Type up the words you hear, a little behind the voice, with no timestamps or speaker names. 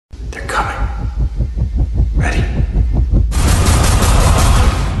They're coming. Ready?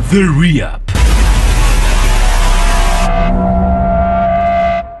 TheReUp.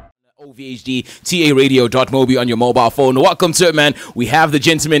 OVHD TARadio.mobi on your mobile phone. Welcome to it, man. We have the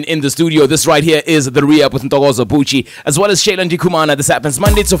gentleman in the studio. This right here is TheReUp with Ntokozo Botjie, as well as ila Ndikumana. This happens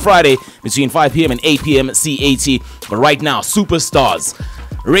Monday to Friday between 5 p.m. and 8 p.m. CAT. But right now, superstars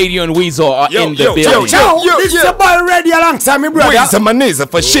Radio and Weasel are in the building. This is the boy ready alongside me, brother. Weasel Maneza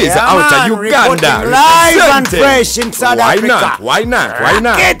for she's out of Uganda. Live and fresh in South Africa. Why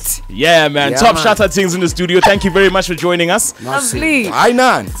not? Yeah, man. Top shout out things in the studio. Thank you very much for joining us. Lovely. Why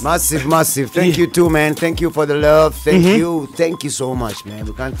not? Massive. Thank you too, man. Thank you for the love. Thank you so much, man.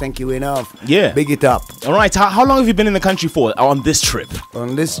 We can't thank you enough. Yeah. Big it up. All right. How long have you been in the country for on this trip?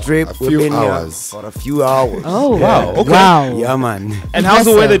 On this trip, A we've few been hours. here for a few hours. Oh, Wow. Okay. Wow. Yeah, man. And how's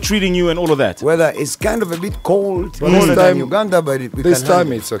the weather treating you and all of that? Weather is kind of a bit cold. But this Colder time- than Uganda, but This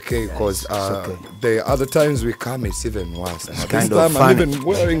time it's okay because okay. the other times we come it's even worse. This kind of time funny. I'm even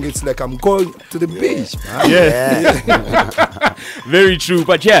wearing it's like I'm going to the beach, man. Yeah. Very true.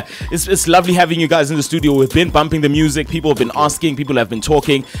 But yeah, it's lovely having you guys in the studio. We've been bumping the music. People have been asking. People have been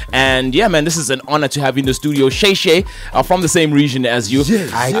talking. And yeah, man, this is an honor to have you in the studio. Shay are from the same region as you.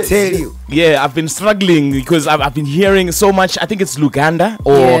 I tell you. Yeah, I've been struggling because I've been hearing so much. I think it's Luganda,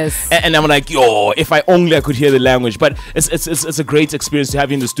 or Yes. and I'm like, yo, if I only I could hear the language. But it's a great experience to have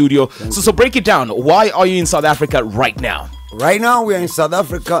you in the studio. So break it down. Why are you in South Africa right now? Right now we are in South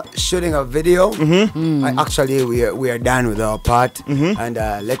Africa shooting a video. Actually we are done with our part, and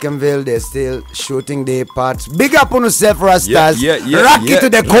Locnville they're still shooting their parts. Big up on yourself, Rastas. Rock it to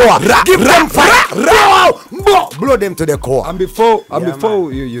the core. Give them fire. Blow them to the core. And before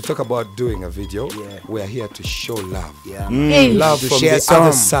man. you talk about doing a video, we are here to show love. Yeah, Hey. Love To from share the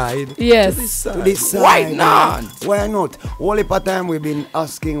other some. side. Yes. to this side. Why not? Why not? All the time we've been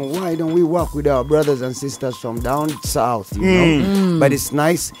asking, why don't we work with our brothers and sisters from down south? You know? But it's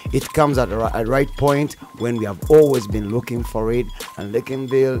nice. It comes at a right point when we have always been looking for it. And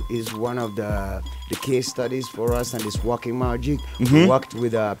Locnville is one of the case studies for us, and it's working magic. We worked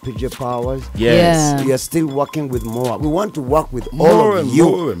with PJ Powers. Yes. We are still working with more. We want to work with all More of and you.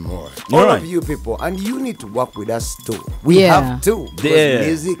 more and more. All Right. of you people, and you need to work with us too. We Yeah. have to. Because Yeah.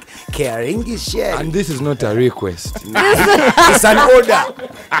 music, caring is sharing. And this is not a request. It's an order.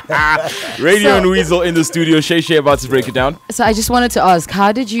 Radio and Weasel in the studio. Shay about to break it down. So I just wanted to ask,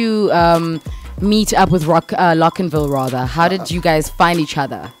 how did you meet up with Locnville rather? How did you guys find each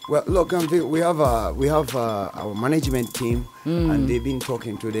other? Well, look, we have our management team, and they've been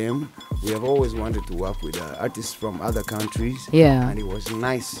talking to them. We have always wanted to work with artists from other countries. Yeah. And it was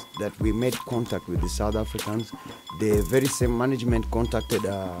nice that we made contact with the South Africans. The very same management contacted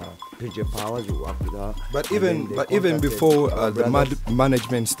PJ Powers. We worked with her. But And even then they even contacted before our the brothers.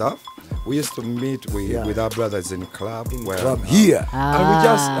 management stuff, we used to meet Yeah. with our brothers in club. Club here. And we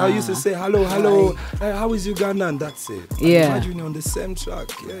just I used to say hello, how is Uganda, and that's it. And Yeah. imagine on the same track.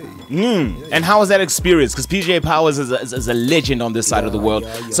 Yay. And how was that experience? Because PJ Powers is a legend on this side of the world.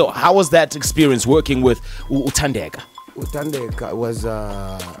 Yeah. So how was that experience working with Utandeka? Utandeka was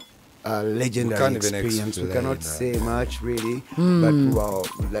a legendary can't even experience. We explain cannot that. say much really, but we were,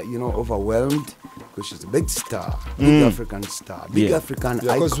 like, overwhelmed because she's a big star, big African star, big African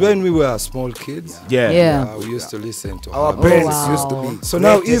Because icon. when we were small kids, Yeah. we used to listen to Our her. parents wow. used to be. So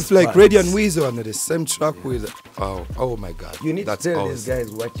now greatest if like fans. Radio and Weasel on the same track with oh my God, You need that's to tell awesome. these guys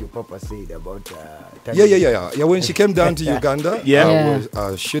what your papa said about. Yeah. When she came down to Uganda, Yeah.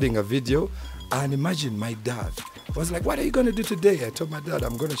 I was shooting a video, and imagine my dad was like, "What are you gonna do today?" I told my dad,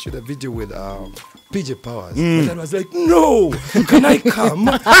 "I'm gonna shoot a video with PJ Powers." My dad was like, "No, can I come?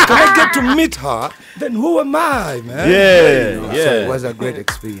 Can I get to meet her? Then who am I, man?" So it was a great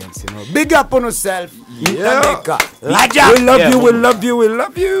experience, Big up on yourself. Yeah. Laja. We love Yeah. you. We love you. We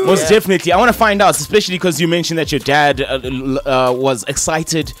love you. Most definitely. I want to find out, especially because you mentioned that your dad was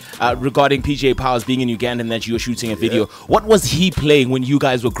excited regarding PJ Powers being in Uganda and that you were shooting a video. What was he playing when you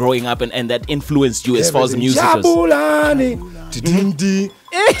guys were growing up and that influenced you as far as the music goes? Jabulani. Dindi.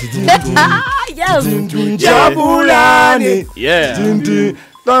 Yes. Jabulani. Yeah. Dindi.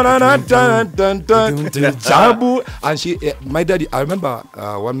 Jabu. And she, my daddy, I remember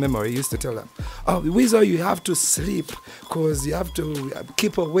one memory, he used to tell her, "Oh, Weasel, you have to sleep because you have to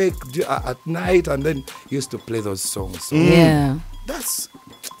keep awake at night." And then he used to play those songs. So Yeah. that's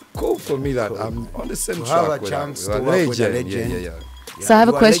cool for me that I'm on the same To track have a with chance with to work with a legend. Yeah. So I have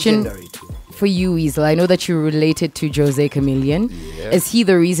a You are question legendary too. for you, Weasel. I know that you're related to Jose Chameleon. Yeah. Is he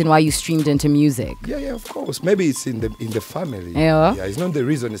the reason why you streamed into music? Yeah, of course. Maybe it's in the family. Yeah. It's not the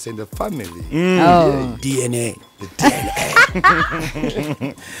reason, it's in the family. Oh. DNA.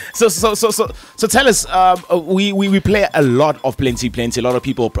 So tell us. We play a lot of Plenty. A lot of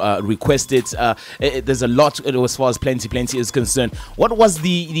people request it. There's a lot as far as Plenty is concerned. What was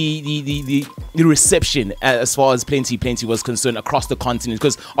the reception as far as Plenty was concerned across the continent?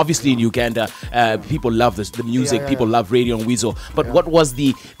 Because obviously in Uganda, people love the music. People love Radio and Weasel. But what was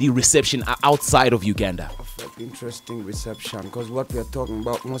the reception outside of Uganda? Interesting reception, because what we are talking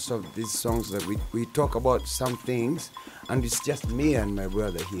about, most of these songs that we talk about some things, and it's just me and my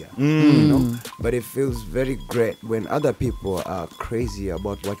brother here, you know. But it feels very great when other people are crazy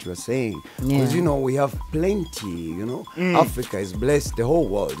about what you are saying, because you know we have plenty. You know, Africa is blessed, the whole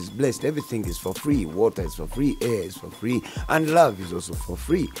world is blessed. Everything is for free. Water is for free, air is for free, and love is also for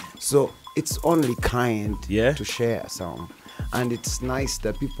free. So it's only kind to share some. And it's nice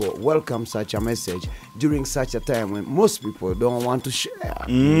that people welcome such a message during such a time when most people don't want to share.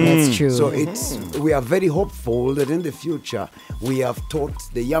 That's true. So we are very hopeful that in the future we have taught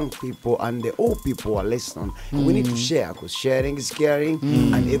the young people and the old people are listening. We need to share, because sharing is caring,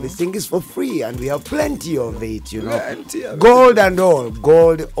 and everything is for free, and we have plenty of it, you know. Gold and all,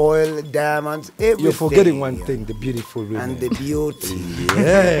 gold, oil, diamonds, everything. You're forgetting one thing, the beautiful women. And the beauty.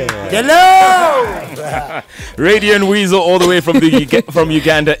 Hello! Radio and Weasel all the way from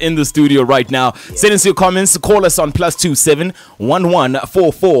Uganda in the studio right now. Send us your comments. Call us on +27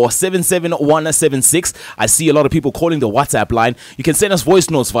 1144 77176. I see a lot of people calling the WhatsApp line. You can send us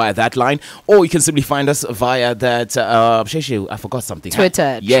voice notes via that line, or you can simply find us via that. I forgot something.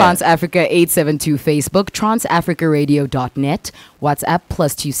 Twitter, TransAfrica872, Facebook, transafricaradio.net, WhatsApp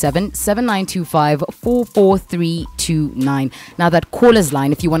 +27 7925 44329. Now that caller's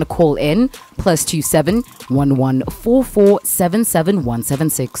line, if you want to call in, +27 1144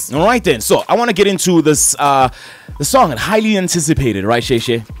 77176. All right then. So I want to get into this the song, highly anticipated, right,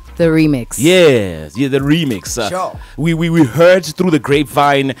 Sheshe? The remix. Yeah, the remix. Sure. We heard through the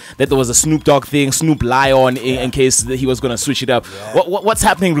grapevine that there was a Snoop Dogg thing, Snoop Lion, in case that he was going to switch it up. What's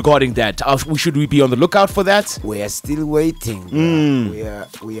happening regarding that? Should we be on the lookout for that? We are still waiting. We are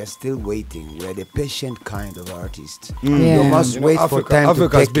still waiting. We are the patient kind of artists. You must wait for time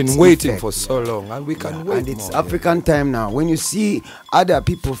Africa has to been take waiting effect. for so long, and we can wait And it's more. African time now. When you see other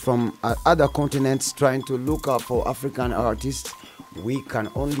people from other continents trying to look out for African artists, we can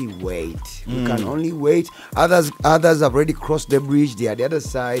only wait. We can only wait. Others have already crossed the bridge. They are the other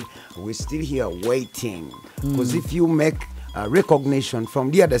side. We're still here waiting. Because if you make recognition from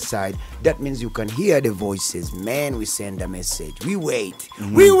the other side, that means you can hear the voices. Man, we send a message. We wait.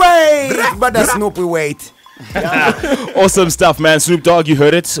 We wait. Brother Snoop, we wait. Awesome stuff, man. Snoop Dogg, you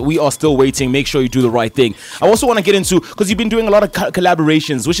heard it. We are still waiting. Make sure you do the right thing. I also want to get into, because you've been doing a lot of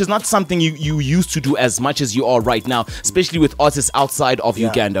collaborations, which is not something you used to do as much as you are right now, especially with artists outside of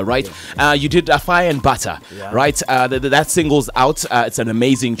Uganda, right? You did Fire and Butter, right? That single's out. It's an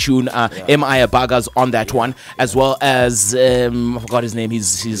amazing tune. M.I. Baga's on that one, as well as I forgot his name.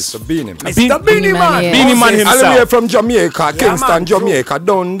 He's Beanie. Mr. Beanie Man. Beanie Man himself. All the way from Jamaica, Kingston, Jamaica,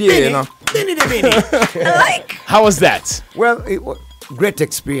 down there, you know. How was that? Well, it was great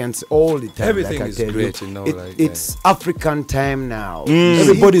experience all the time. Everything like I is tell great, you. you know. It's African time now.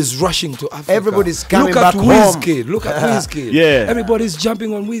 Everybody's rushing to Africa. Everybody's coming Look back at home. Wizkid. Look at Wizkid. Yeah. Everybody's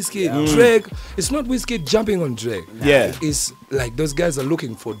jumping on Wizkid. Drake. It's not Wizkid jumping on Drake. Yeah. It's like those guys are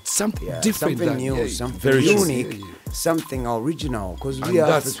looking for something different. Something than, new, something very true. unique, something original. Because And we are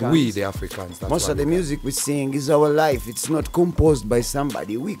that's Africans. we, the Africans. That's Most why of the we music we sing is our life. It's not composed by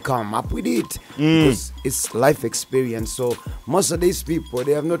somebody. We come up with it because it's life experience. So most of these people,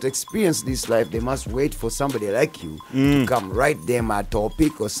 they have not experienced this life. They must wait for somebody like you to come write them a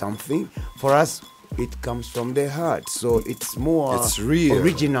topic or something. For us, it comes from their heart. So it's more It's real.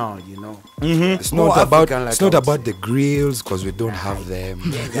 original, you know. It's More not about African, like it's not I would about the grills because we don't have them.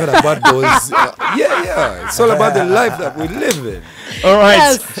 It's not about those. It's all about the life that we live in. All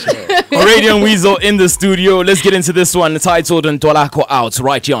right. Radio and Weasel in the studio. Let's get into this one titled Ntolako Out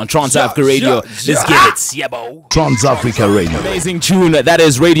right here on Trans Africa Radio. Let's get it. Yeah, bo. Trans Africa Radio. Amazing tune. That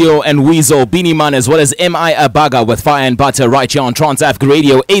is Radio and Weasel, Beanie Man, as well as M.I. Abaga with Fire and Butter right here on Trans Africa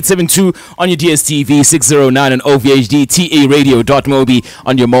Radio. 872 on your DSTV, 609 on OVHD, TheReUp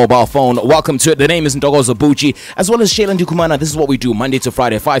on your mobile phone. Welcome to it. The name is Ntokozo Botjie, as well as ila Ndikumana. This is what we do Monday to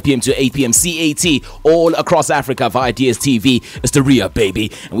Friday, 5 p.m. to 8 p.m. CAT, all across Africa via DSTV. It's TheReUp,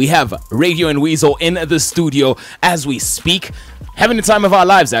 baby. And we have Radio and Weasel in the studio as we speak. Having the time of our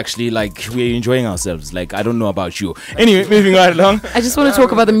lives, actually. Like, we're enjoying ourselves. Like, I don't know about you. Anyway, moving right along. I just want to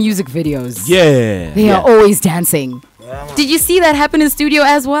talk about the music videos. Yeah. They are always dancing. Did you see that happen in studio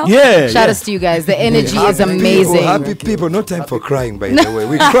as well? Yeah, Shout yeah. outs to you guys. The energy is Happy amazing. People, happy people. No time for crying, by the way.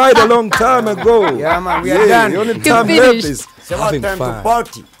 We cried a long time ago. Yeah, man, we are done. The only You're time left finished. is It's about having time to fun.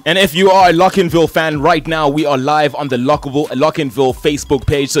 party. And if you are a Locnville fan right now, we are live on the Locnville Facebook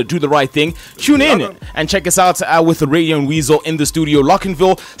page. So do the right thing. Tune in and check us out with the Radio and Weasel in the studio.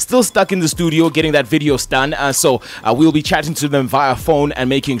 Locnville still stuck in the studio getting that video done. So we'll be chatting to them via phone and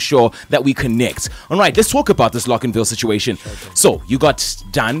making sure that we connect. All right, let's talk about this Locnville situation. So you got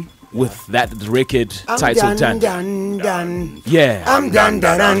done with that record titled done. Yeah. I'm done.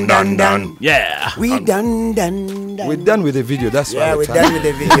 Yeah. We done. We're done with the video. That's Yeah, why we're done with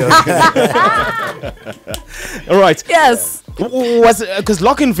the video. All right. Yes. Was because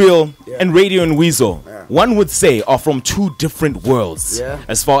Locnville and Radio and Weasel, one would say, are from two different worlds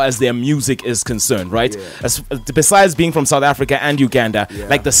as far as their music is concerned, right? Besides being from South Africa and Uganda,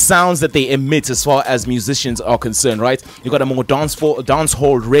 like the sounds that they emit as far as musicians are concerned, right? You got a more dance hall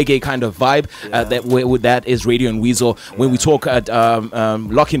reggae kind of vibe. That is Radio and Weasel. When we talk at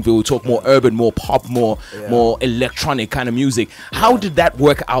Locnville, we talk more urban, more pop, more electronic kind of music. How did that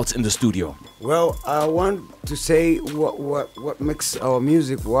work out in the studio? Well, I want to say what makes our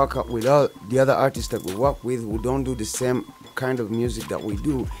music work out with all the other artists that we work with who don't do the same kind of music that we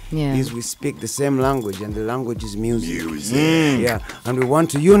do is we speak the same language, and the language is music. Yeah, and we want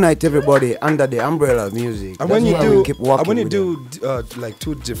to unite everybody under the umbrella of music. And That's when you why we keep working when you with do them. like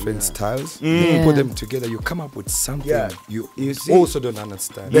two different styles, you put them together, you come up with something you see? also don't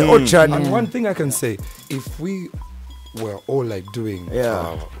understand. The orchard. And one thing I can say, if we were all like doing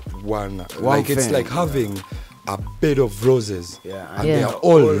one like it's thing. like having a bed of roses and they Yeah. are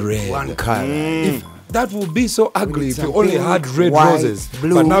all red. One color. If that would be so ugly if you some only pink, had red white, roses,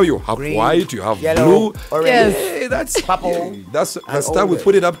 blue, but now you have green, white, you have yellow, blue. orange. Yes. Hey, that's Purple, that's the and style. We all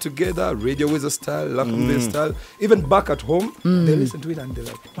put it up together, Radio Weasel style, Locnville style. Even back at home, they listen to it and they're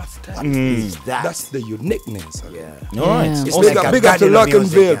like, "What's that? is that?" That's the uniqueness." Yeah. All right. Yeah. It's Big like up, a big up to garden of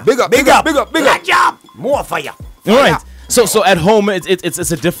music, Locnville. Big up, big up, big up, big up. Good job. More fire. All right. So at home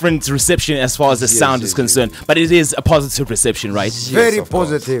it's a different reception as far as the sound is concerned, but it is a positive reception, right? Very of course.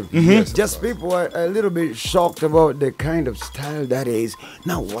 positive. Yes, of Just people are a little bit shocked about the kind of style that is.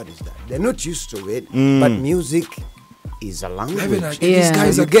 Now, what is that? They're not used to it, but music is a language. Even like, Yeah. these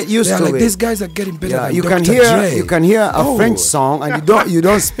guys You are get used they're to like, it. These guys are getting better Yeah, than you can Dr. hear Dre. you can hear a Oh. French song and you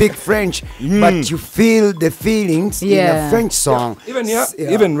don't speak French, but you feel the feelings in Yeah. a French song. Even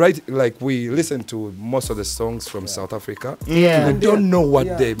even right, like we listen to most of the songs from South Africa. Yeah. We don't know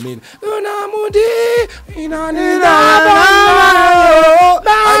what they mean.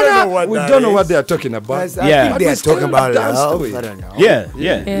 We don't know what they are talking about. I Yeah. think they are But we still talking about dance to love. it. I don't know. Yeah.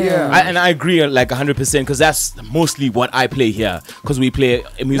 Yeah. And I agree like 100% because that's mostly what I play here because we play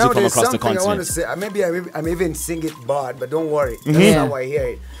music Now from there's across the something I want continent. to say. Maybe I'm even sing it bad, but don't worry. That's Yeah. how I hear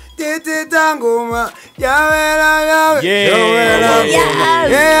it. Yeah.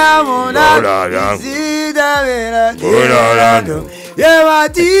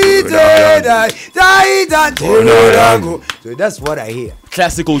 So that's what I hear.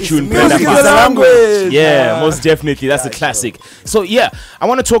 Classical tune. music Brenda is Fassie. a language. Yeah, most definitely. That's a classic. So, yeah, I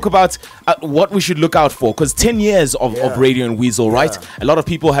want to talk about what we should look out for because 10 years of Radio and Weasel, right? A lot of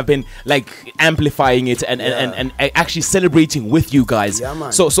people have been like amplifying it and actually celebrating with you guys. Yeah,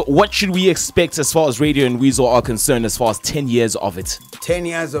 man. So, what should we expect as far as Radio and Weasel are concerned as far as 10 years of it? 10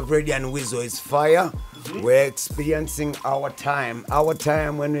 years of Radio and Weasel is fire. We're experiencing our time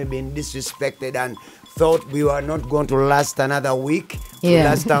when we've been disrespected and thought we were not going to last another week, Yeah.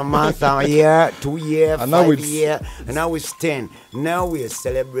 last a month, a year, 2 years, And now 5 it's- years, and now it's 10. Now we are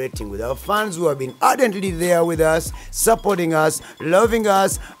celebrating with our fans who have been ardently there with us, supporting us, loving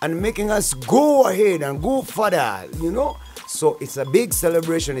us, and making us go ahead and go further, you know? So it's a big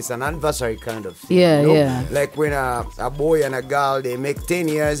celebration. It's an anniversary kind of thing. Yeah, you know? yeah. Like when a boy and a girl, they make 10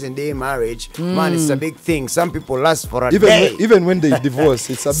 years in their marriage, man, it's a big thing. Some people last for a day. Even when they divorce,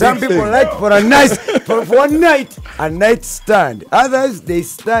 it's a Some big people thing. like for a nice, for one night, a night stand. Others, they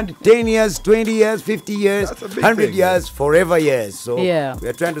stand 10 years, 20 years, 50 years, That's a big 100 thing, years, forever years. So Yeah. we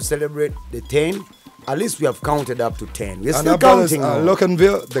are trying to celebrate the 10. At least we have counted up to 10. We're And still our brothers, counting. now.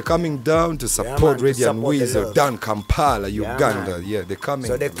 Locnville, they're coming down to support man, to Radio and support the Weasel love. down Kampala, Yeah, Uganda. man. Yeah, they're coming.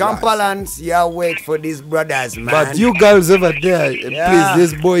 So the live. Kampalans, yeah, wait for these brothers, man. But you girls over there, Yeah.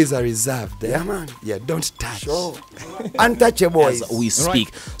 please, these boys are reserved. Yeah, man. Yeah, don't touch. Sure. Untouchables. As we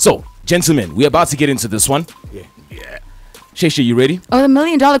speak. So, gentlemen, we're about to get into this one. Yeah. Shesha, you ready? Oh, the $1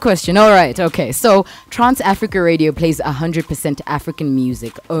 million question. All right. Okay. So Trans Africa Radio plays 100% African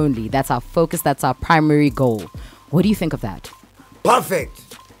music only. That's our focus. That's our primary goal. What do you think of that? Perfect.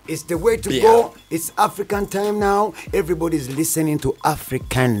 It's the way to go. It's African time now. Everybody's listening to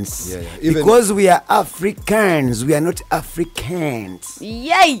Africans. Because we are Africans. We are not Africans.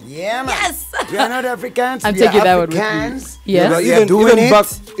 Yay! Yeah, man. Yes! We are not Africans. I'm we taking are that one with Africans. you.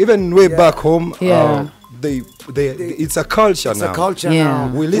 Yes. Even way back home, they it's a culture it's now. It's a culture now.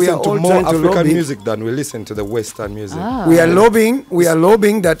 We listen to more African music than we listen to the Western music. We are lobbying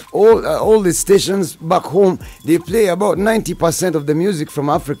that all the stations back home, they play about 90% of the music from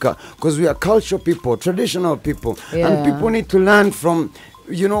Africa, because we are culture people, traditional people, and people need to learn from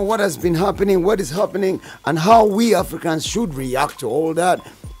what has been happening, what is happening, and how we Africans should react to all that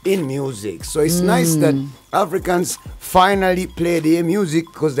in music. So it's nice that Africans finally play their music,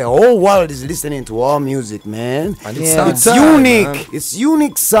 because the whole world is listening to our music, man. And it's unique. Man. It's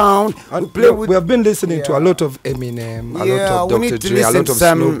unique sound. We have been listening to a lot of Eminem, a lot of Dr. Dre, a lot of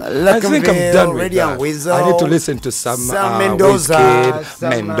Snoop. I think I'm done with that. Weasel, I need to listen to some Mendoza,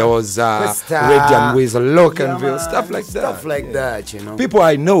 Radiant Weasel, Locnville, stuff like that. Stuff like that, People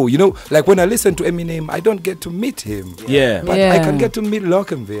I know, like when I listen to Eminem, I don't get to meet him. But I can get to meet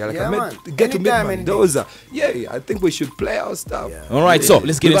Locnville. I can get to meet Mendoza. I think we should play our stuff. All right, so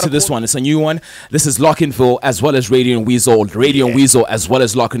let's get into this one. It's a new one. This is Locnville as well as Radio Weasel. Weasel as well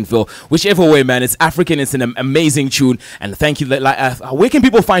as Locnville. Whichever way, man. It's African. It's an amazing tune. And thank you. Where can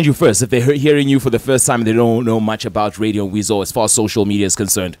people find you first if they're hearing you for the first time and they don't know much about Radio Weasel as far as social media is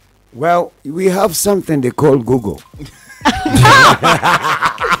concerned? Well, we have something they call Google. I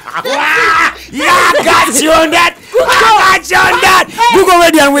got you on that. Google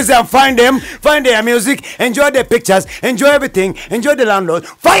Radio Weasel, find them, find their music, enjoy their pictures, enjoy everything, enjoy the landlord.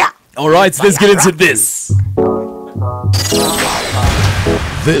 Fire! All right, so let's get into this.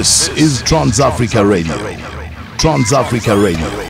 This is Trans Africa Radio. Trans Africa Radio.